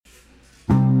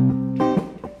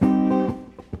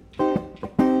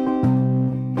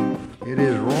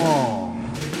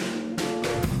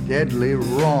deadly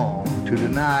wrong to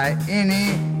deny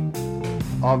any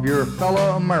of your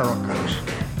fellow Americans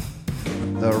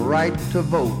the right to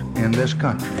vote in this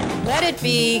country. Let it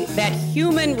be that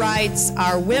human rights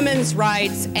are women's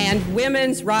rights and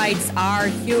women's rights are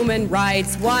human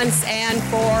rights once and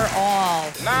for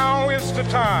all. Now is the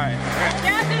time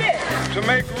to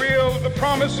make real the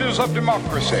promises of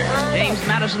democracy. James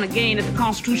Madison again at the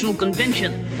Constitutional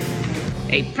Convention.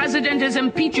 A president is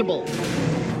impeachable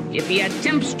if he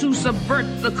attempts to subvert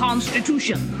the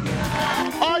Constitution.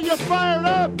 Are you fired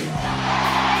up?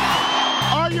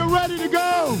 Are you ready to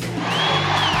go?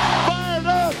 Fired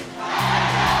up!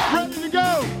 Ready to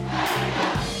go!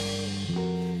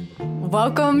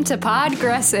 Welcome to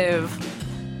Podgressive.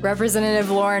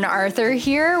 Representative Lauren Arthur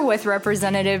here with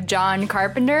Representative John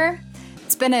Carpenter.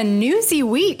 It's been a newsy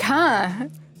week, huh?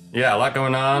 Yeah, a lot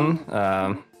going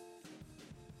on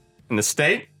in the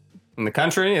state, in the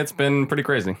country. It's been pretty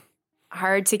crazy.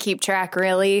 Hard to keep track,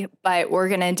 really, but we're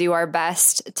going to do our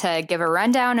best to give a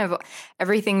rundown of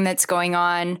everything that's going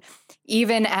on,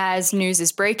 even as news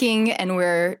is breaking and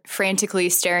we're frantically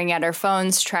staring at our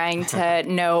phones trying to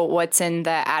know what's in the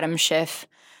Adam Schiff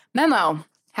memo.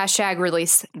 Hashtag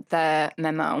release the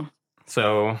memo.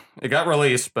 So it got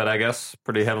released, but I guess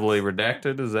pretty heavily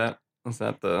redacted. Is that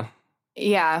the...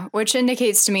 Yeah, which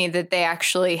indicates to me that they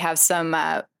actually have some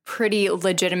pretty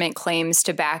legitimate claims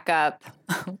to back up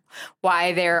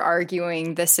why they're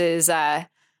arguing this is the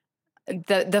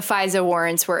FISA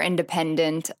warrants were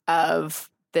independent of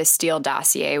the Steele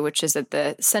dossier, which is at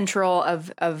the central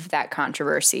of that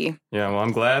controversy. Yeah, well,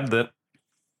 I'm glad that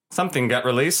something got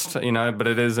released, but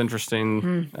it is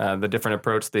interesting the different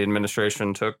approach the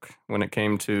administration took when it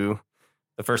came to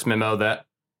the first memo that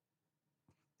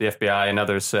the FBI and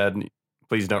others said,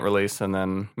 please don't release. And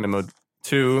then memo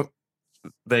 2,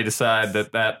 they decide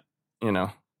that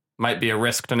might be a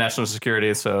risk to national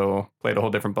security. So played a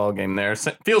whole different ballgame there.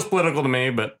 Feels political to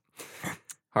me, but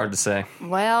hard to say.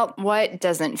 Well, what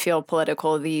doesn't feel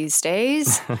political these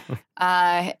days?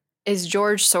 Is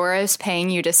George Soros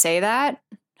paying you to say that?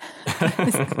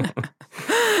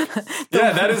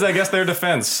 Yeah, that is, I guess, their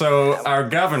defense. So our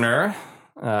governor,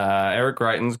 Eric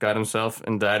Greitens, got himself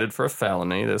indicted for a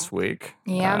felony this week.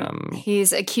 Yeah,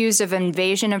 he's accused of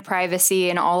invasion of privacy,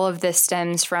 and all of this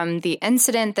stems from the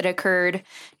incident that occurred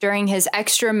during his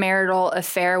extramarital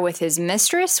affair with his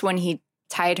mistress when he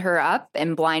tied her up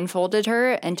and blindfolded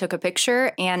her and took a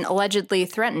picture and allegedly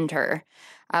threatened her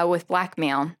with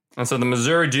blackmail. And so the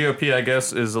Missouri GOP, I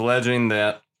guess, is alleging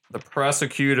that the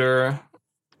prosecutor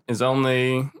is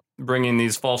only bringing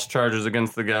these false charges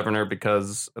against the governor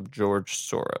because of George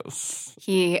Soros.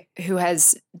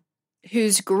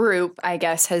 Whose group, I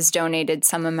guess, has donated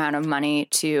some amount of money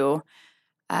to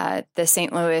the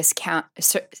St. Louis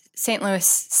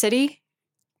City?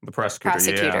 The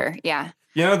prosecutor, yeah.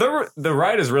 The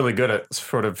right is really good at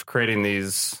sort of creating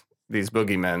these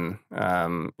boogeymen.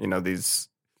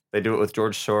 They do it with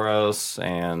George Soros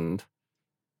and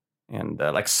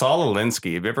like Saul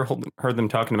Alinsky. Have you ever heard them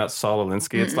talking about Saul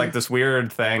Alinsky? Mm-mm. It's like this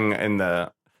weird thing on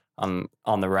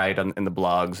the right, in the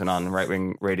blogs and on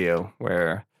right-wing radio,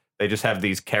 where they just have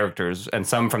these characters, and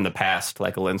some from the past,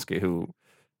 like Alinsky, who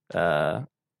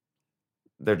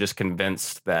they're just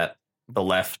convinced that the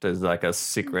left is like a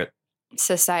secret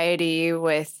society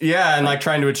with... Yeah, and like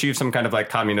trying to achieve some kind of like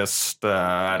communist,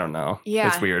 I don't know. Yeah.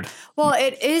 It's weird. Well,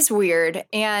 it is weird,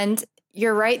 and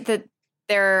you're right that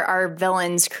there are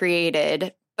villains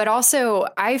created, but also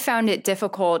I found it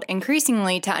difficult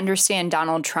increasingly to understand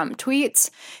Donald Trump tweets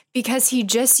because he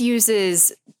just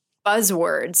uses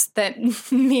buzzwords that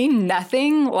mean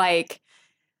nothing. Like,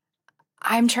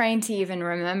 I'm trying to even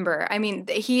remember. I mean,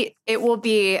 it will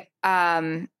be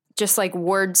just like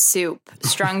word soup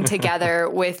strung together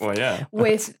with well, yeah.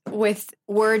 with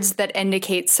words that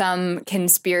indicate some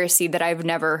conspiracy that I've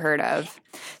never heard of.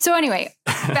 So anyway,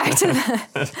 back to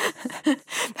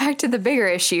the bigger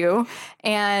issue,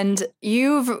 and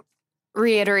you've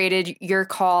reiterated your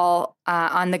call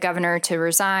on the governor to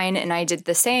resign, and I did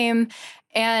the same.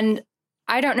 And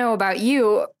I don't know about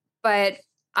you, but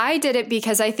I did it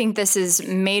because I think this is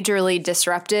majorly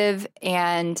disruptive,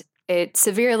 and it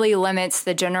severely limits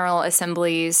the General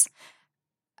Assembly's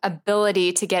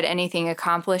ability to get anything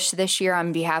accomplished this year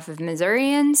on behalf of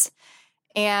Missourians.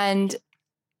 And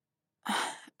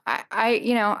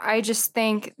I just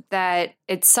think that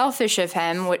it's selfish of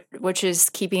him, which is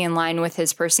keeping in line with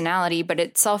his personality, but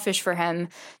it's selfish for him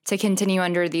to continue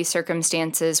under these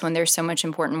circumstances when there's so much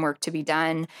important work to be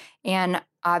done. And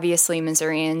obviously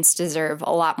Missourians deserve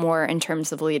a lot more in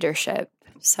terms of leadership.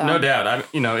 So no doubt.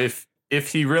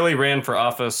 If he really ran for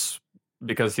office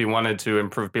because he wanted to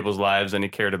improve people's lives and he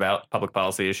cared about public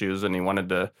policy issues and he wanted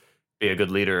to be a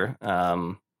good leader,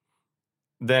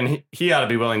 then he ought to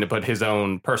be willing to put his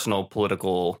own personal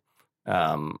political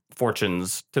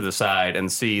fortunes to the side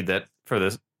and see that for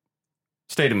the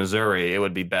state of Missouri, it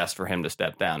would be best for him to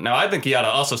step down. Now, I think he ought to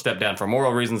also step down for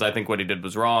moral reasons. I think what he did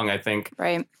was wrong. I think,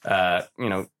 right.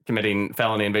 Committing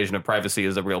felony invasion of privacy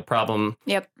is a real problem.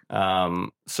 Yep.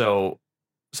 So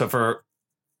for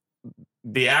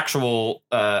the actual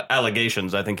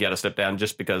allegations, I think he ought to step down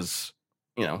just because,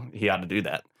 he ought to do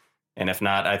that. And if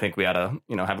not, I think we ought to,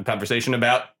 have a conversation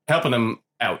about helping him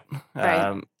out.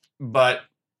 Right. But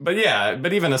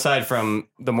even aside from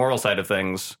the moral side of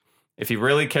things, if he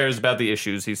really cares about the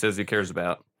issues he says he cares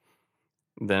about,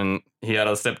 then he ought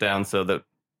to step down so that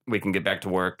we can get back to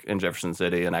work in Jefferson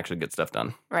City and actually get stuff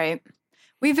done. Right.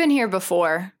 We've been here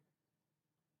before.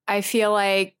 I feel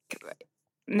like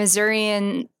my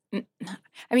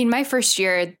first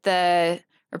year, the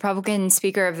Republican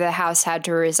Speaker of the House had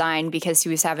to resign because he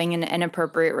was having an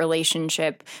inappropriate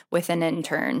relationship with an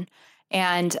intern.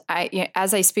 And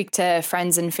as I speak to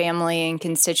friends and family and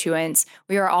constituents,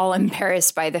 we are all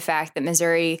embarrassed by the fact that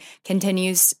Missouri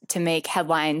continues to make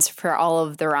headlines for all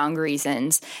of the wrong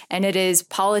reasons. And it is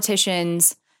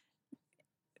politicians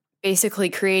basically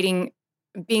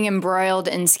being embroiled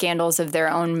in scandals of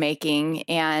their own making.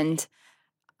 And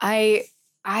I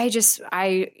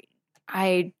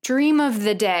dream of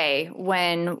the day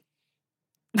when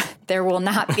there will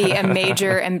not be a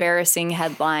major embarrassing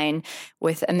headline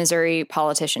with a Missouri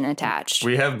politician attached.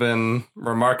 We have been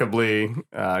remarkably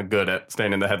good at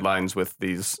staying in the headlines with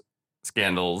these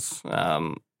scandals.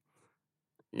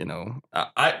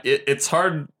 It's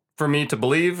hard for me to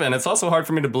believe, and it's also hard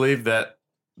for me to believe that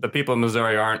the people in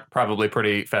Missouri aren't probably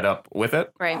pretty fed up with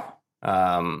it. Right.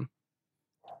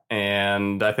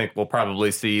 And I think we'll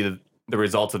probably see the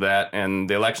results of that in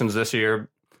the elections this year.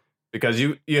 Because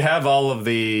you have all of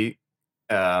the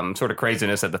sort of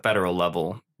craziness at the federal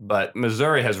level, but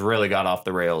Missouri has really gone off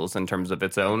the rails in terms of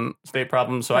its own state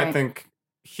problems. So right. I think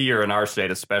here in our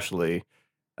state especially,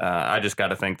 I just got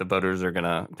to think the voters are going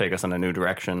to take us in a new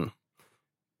direction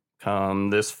come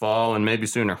this fall and maybe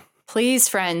sooner. Please,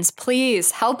 friends,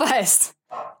 please help us.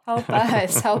 Help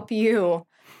us, help you.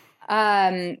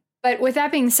 But with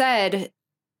that being said,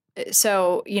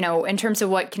 so, in terms of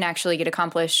what can actually get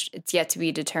accomplished, it's yet to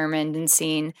be determined and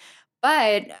seen.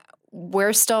 But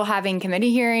we're still having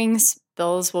committee hearings.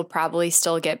 Bills will probably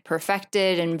still get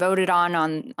perfected and voted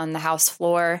on the House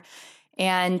floor.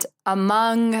 And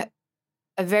among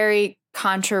a very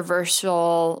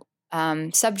controversial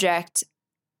subject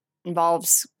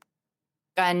involves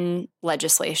gun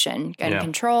legislation, gun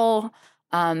control.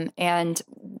 And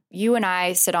you and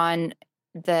I sit on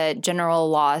the General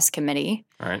Laws Committee.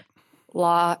 Right.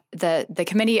 The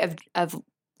Committee of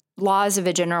Laws of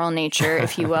a General Nature,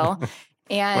 if you will.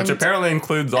 And which apparently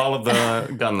includes all of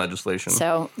the gun legislation.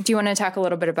 So do you want to talk a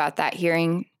little bit about that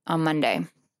hearing on Monday?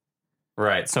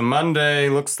 Right. So Monday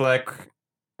looks like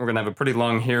we're going to have a pretty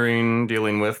long hearing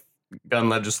dealing with gun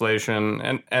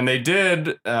legislation. And they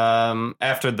did,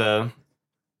 after the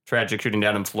tragic shooting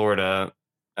down in Florida,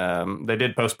 they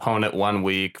did postpone it 1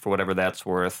 week for whatever that's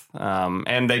worth.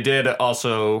 And they did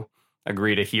also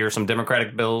agree to hear some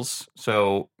Democratic bills.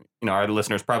 So, our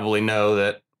listeners probably know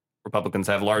that Republicans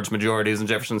have large majorities in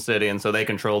Jefferson City, and so they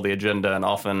control the agenda, and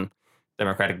often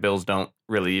Democratic bills don't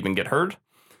really even get heard.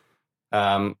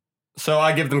 So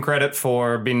I give them credit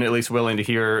for being at least willing to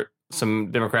hear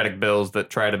some Democratic bills that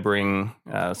try to bring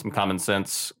some common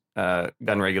sense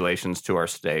gun regulations to our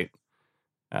state.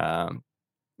 But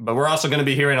we're also going to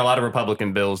be hearing a lot of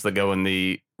Republican bills that go in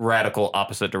the radical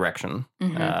opposite direction.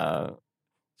 Mm-hmm.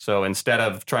 So instead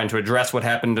of trying to address what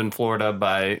happened in Florida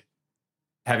by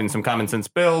having some common sense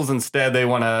bills, instead they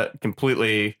want to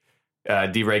completely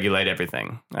deregulate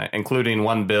everything, including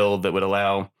one bill that would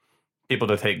allow people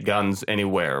to take guns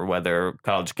anywhere, whether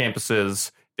college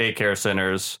campuses, daycare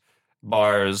centers,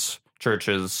 bars,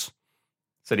 churches,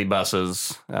 city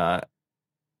buses,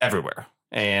 everywhere.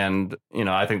 And,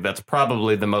 I think that's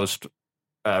probably the most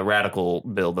radical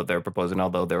bill that they're proposing,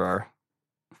 although there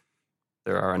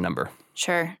are a number.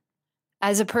 Sure.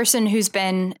 As a person who's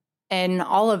been in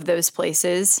all of those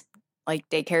places, like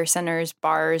daycare centers,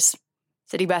 bars,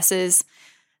 city buses,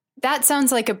 that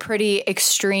sounds like a pretty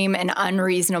extreme and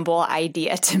unreasonable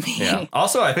idea to me. Yeah.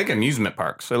 Also, I think amusement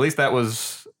parks, at least that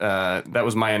was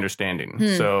my understanding.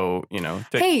 So,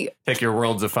 take your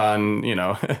worlds of fun,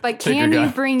 But can you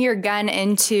bring your gun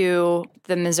into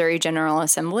the Missouri General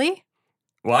Assembly?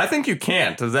 Well, I think you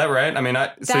can't. Is that right? I mean,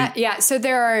 So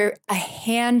there are a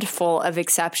handful of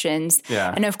exceptions.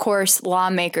 Yeah. And of course,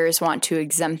 lawmakers want to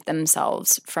exempt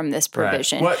themselves from this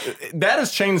provision. Right. Well, that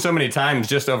has changed so many times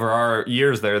just over our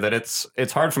years there that it's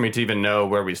hard for me to even know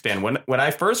where we stand. When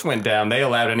I first went down, they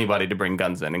allowed anybody to bring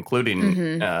guns in,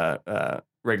 including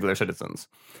regular citizens.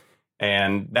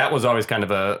 And that was always kind of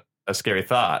a scary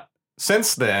thought.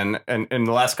 Since then, and in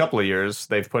the last couple of years,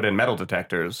 they've put in metal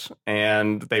detectors,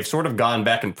 and they've sort of gone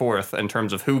back and forth in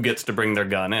terms of who gets to bring their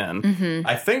gun in. Mm-hmm.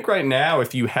 I think right now,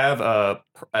 if you have a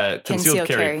concealed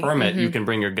carry permit, you can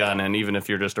bring your gun in, even if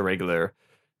you're just a regular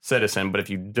citizen. But if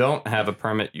you don't have a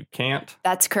permit, you can't.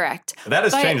 That's correct. That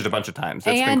has changed a bunch of times.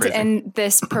 It's been crazy. And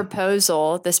this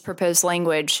proposed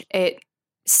language, it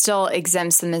still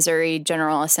exempts the Missouri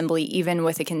General Assembly even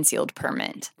with a concealed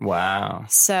permit. Wow.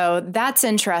 So that's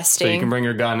interesting. So you can bring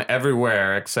your gun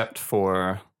everywhere except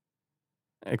for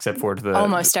the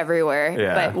almost everywhere.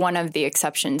 Yeah. But one of the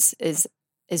exceptions is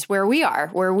where we are,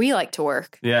 where we like to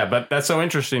work. Yeah, but that's so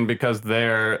interesting because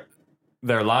their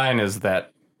line is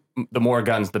that the more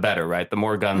guns, the better, right? The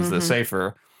more guns, the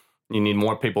safer. You need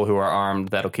more people who are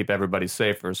armed. That'll keep everybody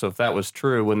safer. So if that was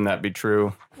true, wouldn't that be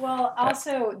true? Well,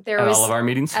 also there was all of our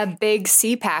meetings? A big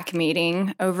CPAC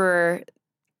meeting over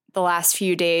the last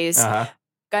few days.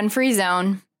 Gun-free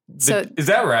zone. So is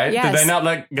that right? Yes. Did they not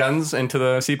let guns into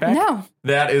the CPAC? No.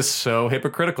 That is so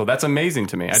hypocritical. That's amazing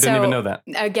to me. I didn't even know that.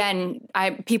 Again,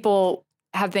 people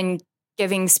have been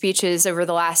giving speeches over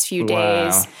the last few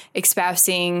days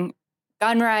espousing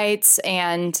gun rights,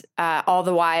 and all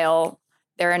the while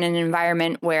they're in an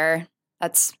environment where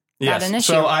that's not an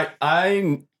issue. So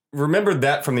I remembered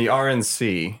that from the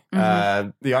RNC.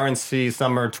 The RNC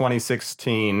summer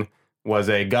 2016 was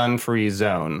a gun-free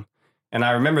zone. And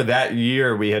I remember that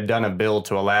year we had done a bill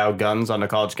to allow guns on the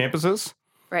college campuses.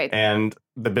 Right. And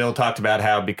the bill talked about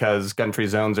how because gun-free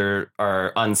zones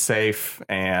are unsafe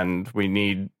and we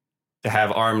need to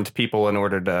have armed people in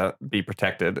order to be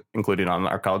protected, including on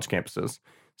our college campuses.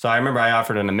 So I remember I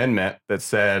offered an amendment that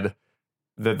said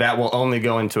that will only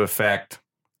go into effect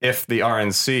if the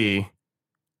RNC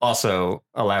also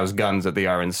allows guns at the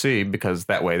RNC, because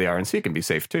that way the RNC can be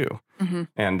safe too. Mm-hmm.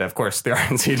 And of course, the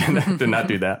RNC did not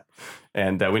do that.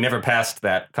 And we never passed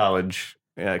that college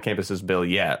campuses bill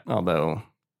yet, although...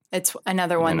 It's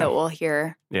another one that we'll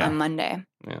hear on Monday.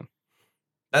 Yeah.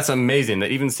 That's amazing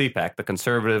that even CPAC, the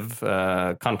conservative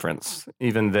conference,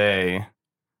 even they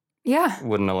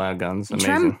wouldn't allow guns.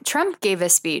 Amazing. Trump gave a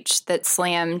speech that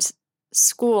slammed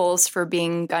schools for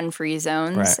being gun-free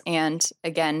zones. Right. And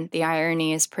again, the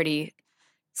irony is pretty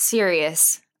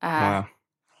serious. Wow.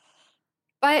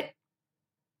 But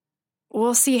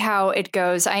we'll see how it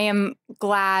goes. I am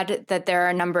glad that there are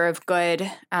a number of good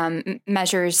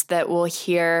measures that we'll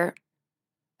hear.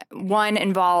 One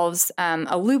involves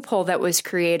a loophole that was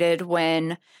created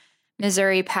when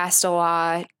Missouri passed a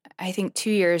law, I think 2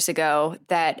 years ago,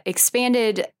 that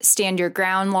expanded stand your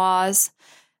ground laws.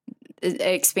 It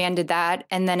expanded that.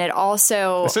 And then it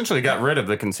also essentially got rid of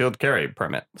the concealed carry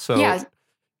permit. So yeah.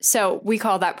 So we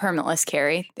call that permitless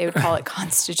carry. They would call it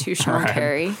constitutional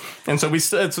carry. And so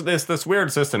it's this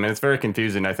weird system, and it's very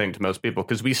confusing, I think, to most people,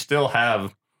 because we still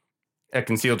have a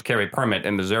concealed carry permit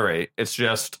in Missouri. It's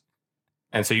just,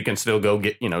 and so you can still go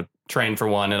get, train for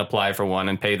one and apply for one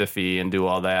and pay the fee and do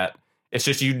all that. It's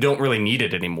just you don't really need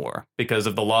it anymore because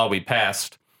of the law we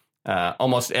passed.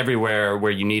 Almost everywhere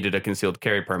where you needed a concealed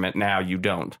carry permit, now you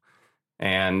don't.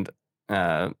 And,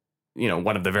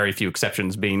 one of the very few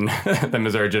exceptions being the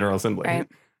Missouri General Assembly.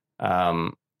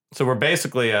 Right. So we're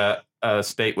basically a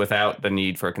state without the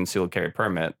need for a concealed carry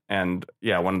permit. And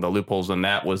one of the loopholes in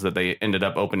that was that they ended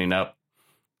up opening up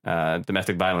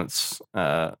domestic violence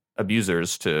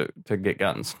abusers to get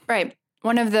guns. Right.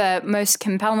 One of the most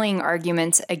compelling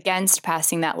arguments against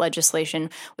passing that legislation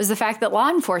was the fact that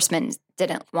law enforcement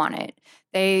didn't want it.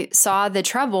 They saw the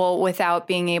trouble without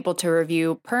being able to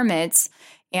review permits,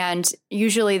 and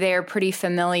usually they are pretty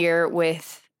familiar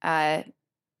with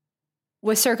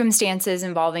circumstances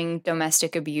involving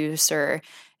domestic abuse, or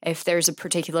if there's a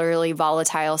particularly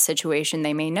volatile situation,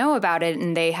 they may know about it,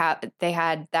 and they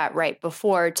had that right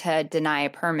before to deny a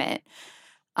permit.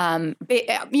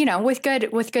 With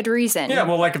good reason. Yeah,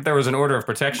 well, like if there was an order of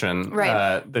protection,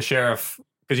 right. The sheriff,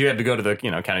 because you had to go to the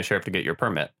county sheriff to get your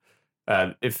permit.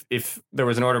 If there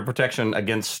was an order of protection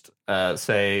against,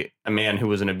 say, a man who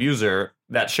was an abuser,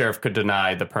 that sheriff could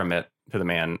deny the permit to the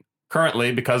man.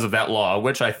 Currently, because of that law,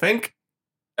 which I think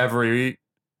almost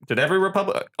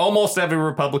every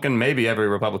Republican, maybe every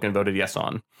Republican voted yes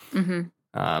on.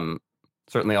 Mm-hmm.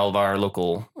 Certainly, all of our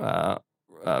local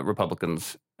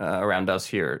Republicans around us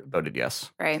here voted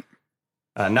yes. Right.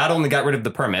 not only got rid of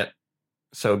the permit,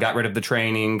 so got rid of the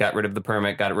training, got rid of the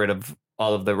permit, got rid of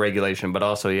all of the regulation, but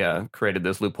also, created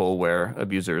this loophole where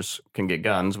abusers can get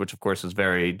guns, which of course is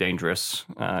very dangerous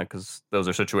because those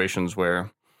are situations where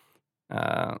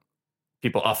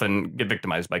people often get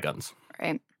victimized by guns.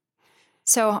 Right.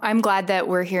 So I'm glad that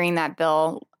we're hearing that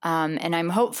bill, and I'm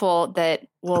hopeful that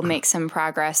we'll make some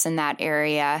progress in that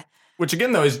area. Which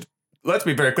again, though, is, let's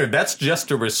be very clear, that's just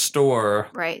to restore,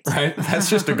 right? That's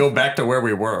just to go back to where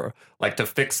we were, like to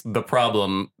fix the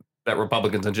problem that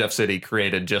Republicans in Jeff City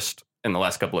created just in the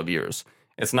last couple of years.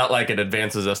 It's not like it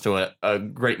advances us to a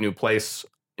great new place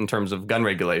in terms of gun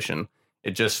regulation.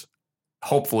 It just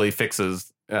hopefully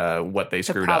fixes what they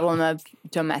screwed up. The problem of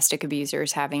domestic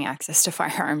abusers having access to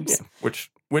firearms. Yeah,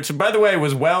 which, by the way,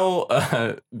 was well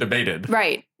debated.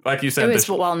 Right. Like you said, it was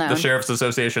well known. The Sheriff's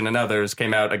Association and others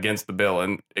came out against the bill,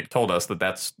 and it told us that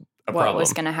that's a problem. What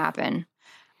was going to happen.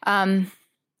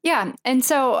 Yeah. And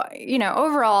so,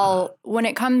 overall, when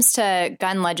it comes to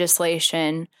gun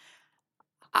legislation,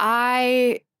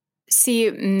 I see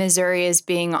Missouri as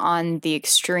being on the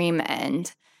extreme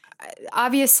end.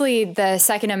 Obviously, the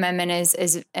Second Amendment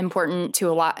is important to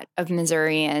a lot of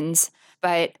Missourians,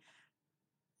 but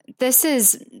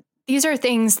these are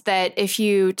things that if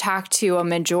you talk to a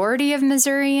majority of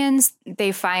Missourians,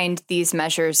 they find these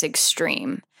measures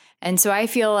extreme. And so I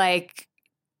feel like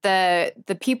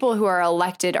the people who are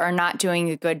elected are not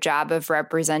doing a good job of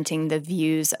representing the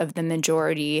views of the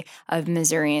majority of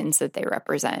Missourians that they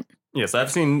represent. Yes,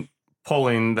 I've seen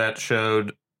polling that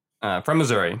showed, from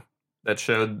Missouri, that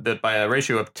showed that by a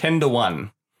ratio of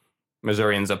 10-1,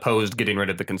 Missourians opposed getting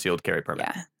rid of the concealed carry permit.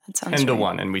 Yeah, that sounds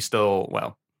 10-1, and we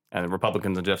still, and the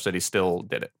Republicans in Jeff City still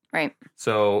did it. Right.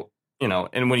 So,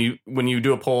 and when you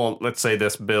do a poll, let's say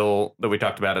this bill that we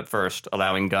talked about at first,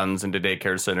 allowing guns into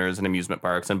daycare centers and amusement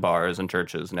parks and bars and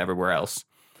churches and everywhere else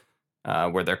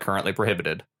where they're currently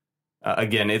prohibited.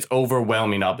 Again, it's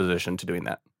overwhelming opposition to doing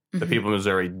that. The people of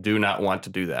Missouri do not want to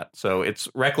do that. So it's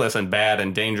reckless and bad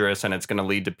and dangerous, and it's going to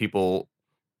lead to people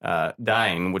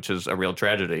dying, which is a real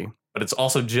tragedy. But it's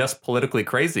also just politically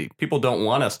crazy. People don't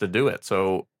want us to do it.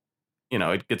 So,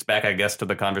 it gets back, I guess, to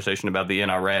the conversation about the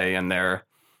NRA and their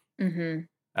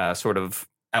sort of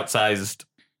outsized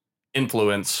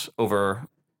influence over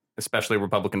especially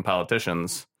Republican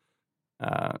politicians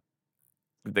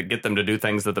that get them to do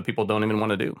things that the people don't even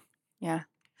want to do. Yeah.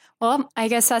 Well, I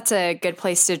guess that's a good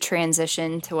place to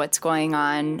transition to what's going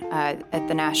on at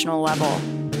the national level.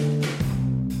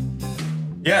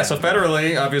 Yeah, so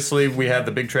federally, obviously, we had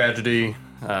the big tragedy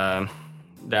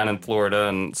down in Florida,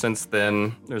 and since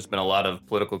then, there's been a lot of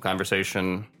political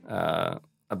conversation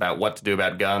about what to do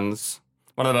about guns.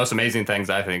 One of the most amazing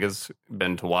things, I think, has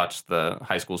been to watch the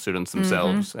high school students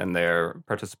themselves and their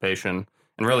participation,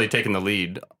 and really taking the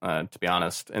lead, to be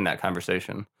honest, in that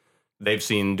conversation. They've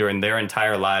seen during their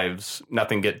entire lives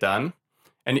nothing get done.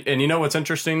 And you know what's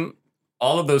interesting?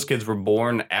 All of those kids were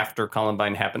born after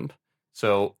Columbine happened.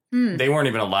 So they weren't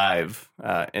even alive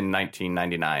in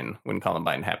 1999 when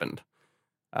Columbine happened.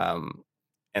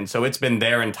 And so it's been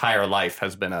their entire life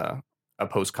has been a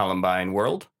post-Columbine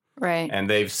world. Right. And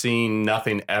they've seen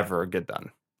nothing ever get done,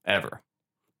 ever.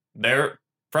 They're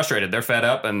frustrated. They're fed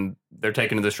up, and they're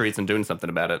taking to the streets and doing something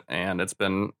about it. And it's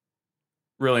been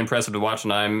really impressive to watch,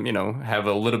 and I'm, have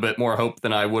a little bit more hope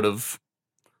than I would have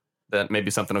that maybe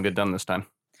something will get done this time.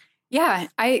 Yeah,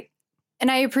 I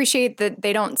appreciate that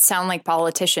they don't sound like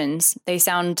politicians. They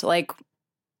sound like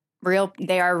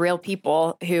they are real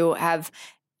people who have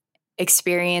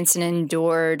experienced and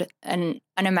endured an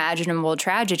unimaginable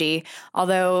tragedy,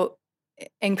 although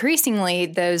increasingly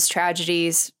those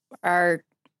tragedies are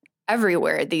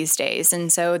everywhere these days.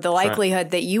 And so the likelihood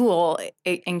that you will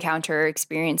encounter or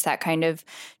experience that kind of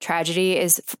tragedy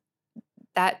is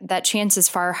that chance is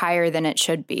far higher than it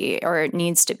should be or it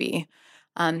needs to be.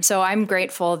 So I'm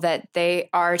grateful that they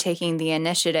are taking the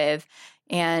initiative,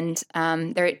 and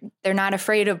they're not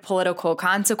afraid of political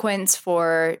consequence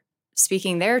for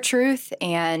speaking their truth,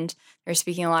 and they're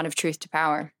speaking a lot of truth to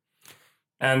power.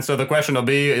 And so the question will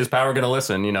be, is power going to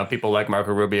listen? People like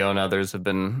Marco Rubio and others have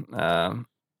been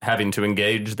having to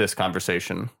engage this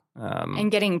conversation.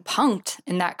 And getting punked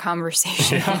in that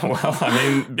conversation. Yeah,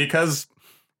 well, because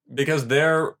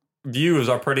their views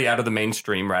are pretty out of the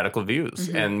mainstream radical views.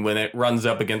 And when it runs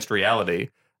up against reality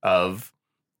of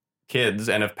kids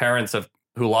and of parents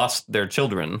who lost their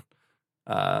children,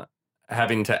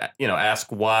 having to,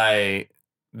 ask why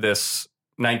this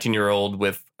 19-year-old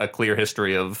with a clear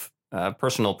history of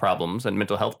personal problems and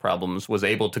mental health problems was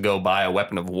able to go buy a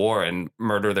weapon of war and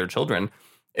murder their children.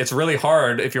 It's really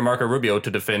hard if you're Marco Rubio to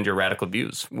defend your radical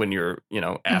views when you're,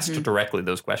 asked directly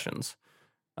those questions.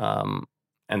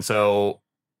 And so,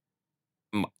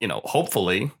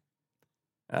 hopefully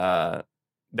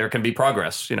there can be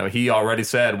progress. He already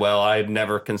said, well, I'd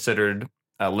never considered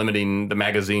limiting the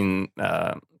magazine,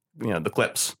 the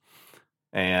clips.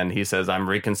 And he says, I'm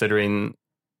reconsidering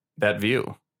that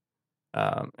view.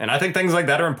 And I think things like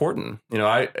that are important.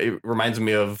 It reminds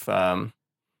me of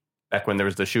back when there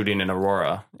was the shooting in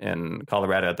Aurora in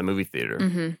Colorado at the movie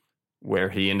theater, where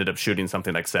he ended up shooting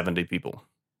something like 70 people.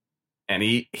 And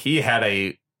he had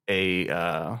a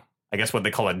I guess what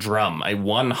they call a drum, a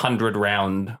 100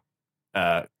 round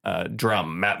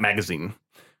drum magazine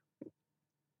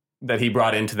that he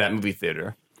brought into that movie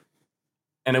theater.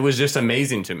 And it was just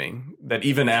amazing to me that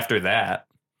even after that,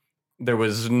 there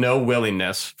was no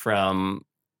willingness from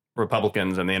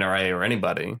Republicans and the NRA or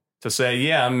anybody to say,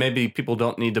 yeah, maybe people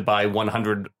don't need to buy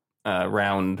 100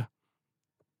 round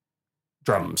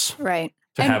drums. Right.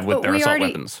 To have with their assault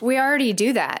weapons. We already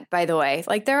do that, by the way.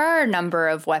 Like, there are a number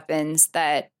of weapons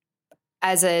that,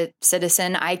 as a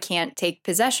citizen, I can't take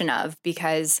possession of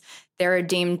because they're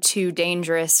deemed too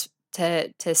dangerous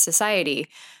to society,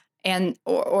 and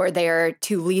or they are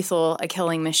too lethal a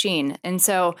killing machine. And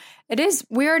so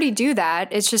we already do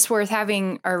that. It's just worth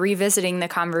having or revisiting the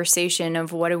conversation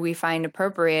of what do we find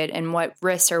appropriate and what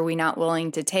risks are we not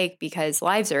willing to take because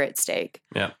lives are at stake.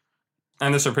 Yeah.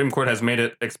 And the Supreme Court has made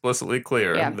it explicitly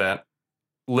clear that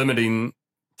limiting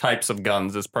types of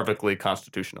guns is perfectly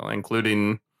constitutional,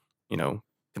 including,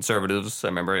 conservatives. I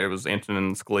remember it was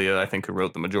Antonin Scalia, I think, who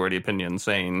wrote the majority opinion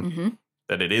saying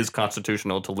that it is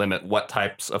constitutional to limit what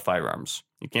types of firearms.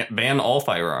 You can't ban all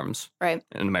firearms in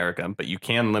America, but you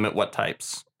can limit what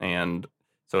types. And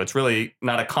so it's really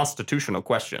not a constitutional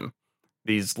question.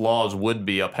 These laws would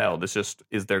be upheld. It's just,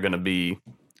 is there going to be,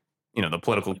 the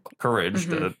political courage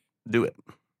to do it?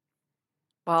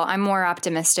 Well, I'm more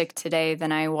optimistic today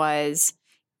than I was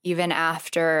even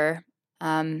after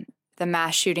the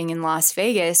mass shooting in Las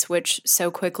Vegas, which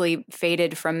so quickly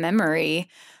faded from memory,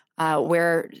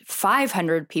 where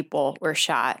 500 people were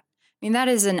shot. I mean, that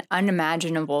is an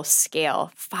unimaginable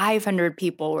scale. 500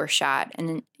 people were shot in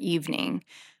an evening.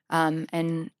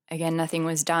 And again, nothing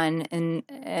was done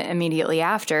immediately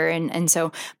after. And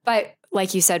so, but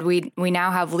like you said, we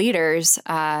now have leaders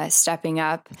stepping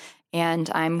up, and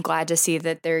I'm glad to see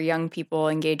that there are young people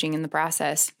engaging in the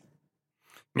process.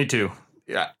 Me too.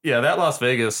 Yeah, that Las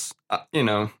Vegas,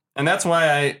 and that's why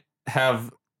I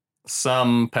have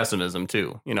some pessimism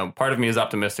too. Part of me is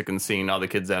optimistic in seeing all the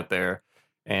kids out there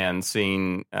and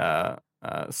seeing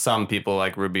some people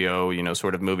like Rubio,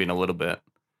 sort of moving a little bit.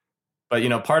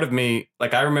 But, part of me,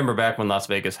 like, I remember back when Las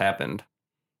Vegas happened,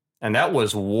 and that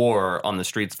was war on the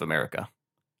streets of America.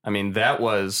 I mean, that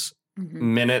was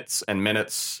minutes and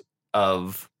minutes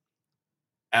of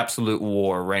absolute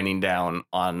war raining down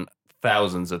on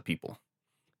thousands of people.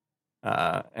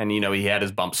 And, he had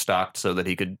his bump stocked so that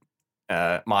he could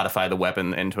modify the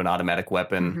weapon into an automatic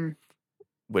weapon,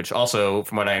 which also,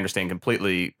 from what I understand,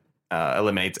 completely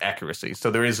eliminates accuracy.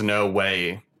 So there is no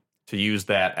way to use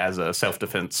that as a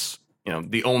self-defense.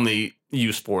 The only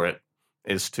use for it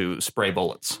is to spray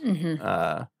bullets.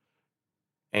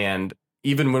 And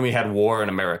even when we had war in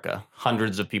America,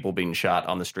 hundreds of people being shot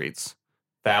on the streets,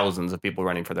 thousands of people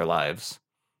running for their lives,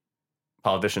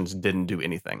 politicians didn't do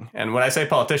anything. And when I say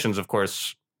politicians, of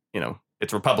course,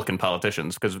 it's Republican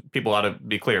politicians, because people ought to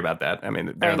be clear about that. I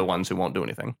mean, they're the ones who won't do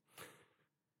anything.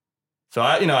 So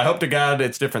I hope to God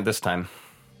it's different this time.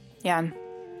 Yeah.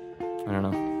 I don't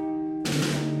know.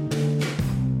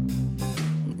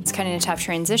 It's kind of a tough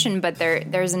transition, but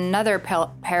there's another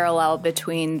parallel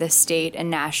between the state and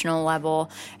national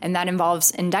level, and that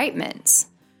involves indictments.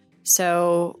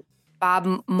 So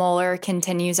Bob Mueller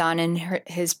continues on in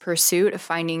his pursuit of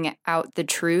finding out the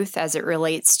truth as it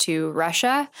relates to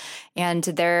Russia and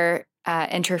their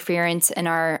interference in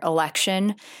our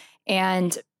election.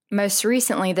 And most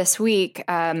recently this week,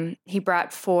 he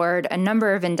brought forward a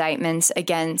number of indictments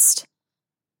against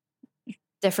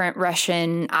different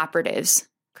Russian operatives,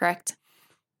 correct?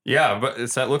 Yeah, but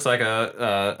it looks like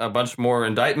a bunch more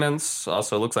indictments.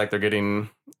 Also looks like they're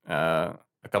getting a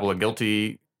couple of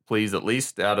guilty pleas, at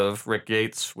least, out of Rick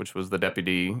Gates, which was the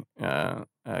deputy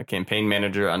campaign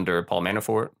manager under Paul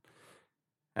Manafort.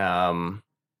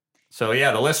 So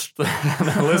yeah, the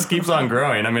list keeps on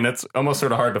growing. I mean, it's almost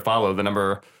sort of hard to follow the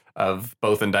number of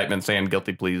both indictments and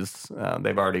guilty pleas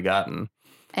they've already gotten.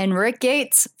 And Rick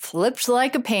Gates flipped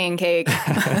like a pancake.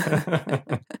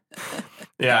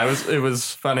 Yeah, it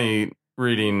was funny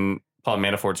reading Paul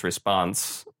Manafort's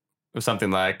response. It was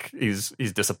something like he's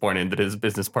disappointed that his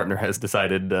business partner has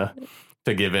decided to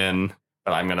give in,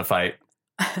 but I'm going to fight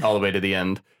all the way to the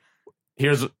end.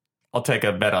 I'll take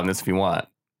a bet on this if you want.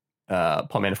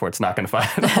 Paul Manafort's not going to fight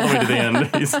all the way to the end.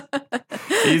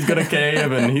 He's going to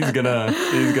cave, and he's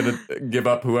gonna give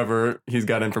up whoever he's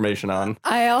got information on.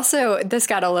 This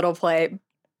got a little play,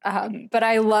 but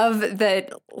I love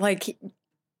that.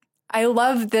 I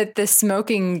love that the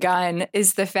smoking gun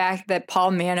is the fact that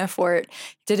Paul Manafort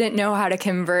didn't know how to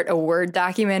convert a Word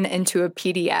document into a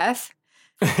PDF.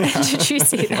 Did you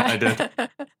see that? Yeah, I did.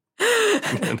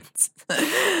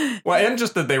 Well, and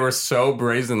just that they were so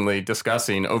brazenly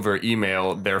discussing over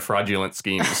email their fraudulent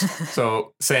schemes.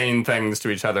 So saying things to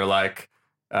each other like,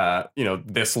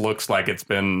 this looks like it's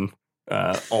been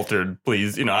altered,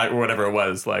 please, whatever it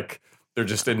was. Like, they're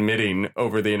just admitting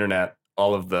over the internet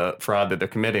all of the fraud that they're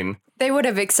committing. They would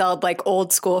have excelled like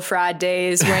old school fraud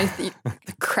days with the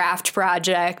craft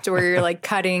project where you're like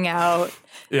cutting out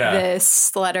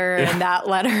this letter and that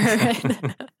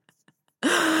letter.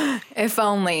 If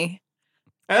only.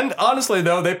 And honestly,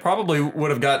 though, they probably would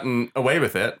have gotten away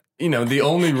with it. The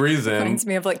only reason... Reminds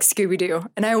me of like Scooby-Doo.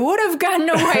 And I would have gotten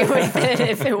away with it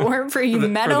if it weren't for you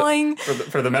meddling.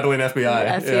 For the meddling FBI.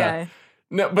 The FBI. Yeah.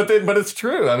 No, but it's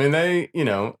true. I mean, they,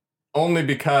 only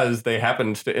because they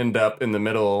happened to end up in the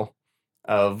middle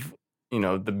of,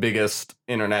 the biggest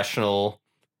international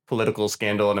political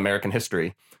scandal in American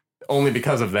history. Only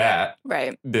because of that,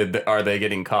 right? Are they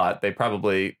getting caught? They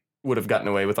probably would have gotten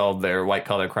away with all their white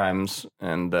collar crimes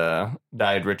and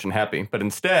died rich and happy. But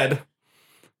instead,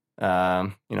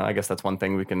 I guess that's one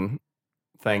thing we can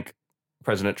thank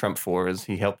President Trump for, is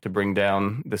he helped to bring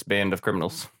down this band of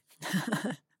criminals.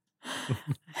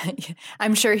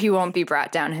 I'm sure he won't be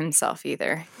brought down himself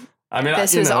either. I mean,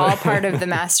 this was all part of the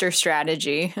master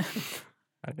strategy.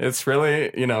 It's really,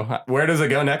 where does it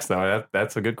go next, though?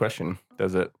 That's a good question.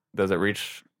 Does it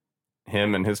reach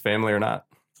him and his family or not?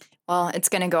 Well, it's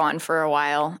going to go on for a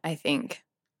while, I think.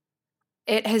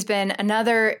 It has been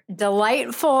another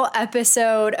delightful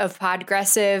episode of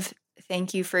Podgressive.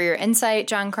 Thank you for your insight,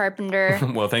 John Carpenter.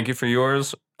 Well, thank you for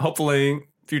yours. Hopefully,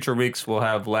 future weeks will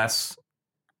have less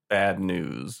bad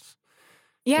news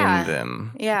in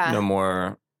them. Yeah. No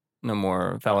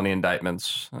more felony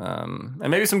indictments. And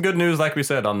maybe some good news, like we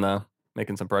said, on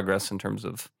making some progress in terms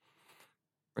of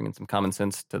bringing some common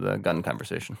sense to the gun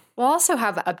conversation. We'll also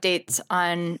have updates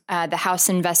on the House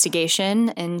investigation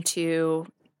into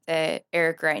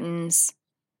Eric Greitens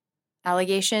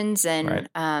allegations, and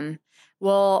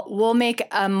we'll make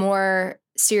a more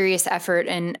serious effort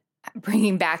in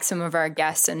bringing back some of our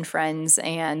guests and friends,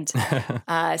 and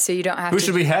so you don't have Who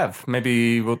should we have?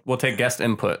 Maybe we'll take guest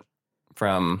input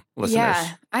from listeners. Yeah,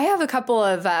 I have a couple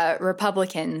of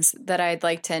Republicans that I'd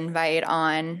like to invite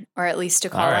on, or at least to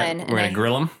call in. We're going to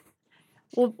grill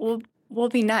them? We'll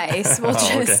be nice. We'll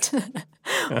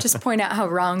just point out how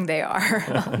wrong they are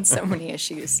on so many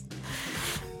issues.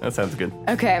 That sounds good.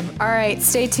 Okay. All right.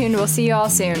 Stay tuned. We'll see you all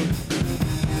soon.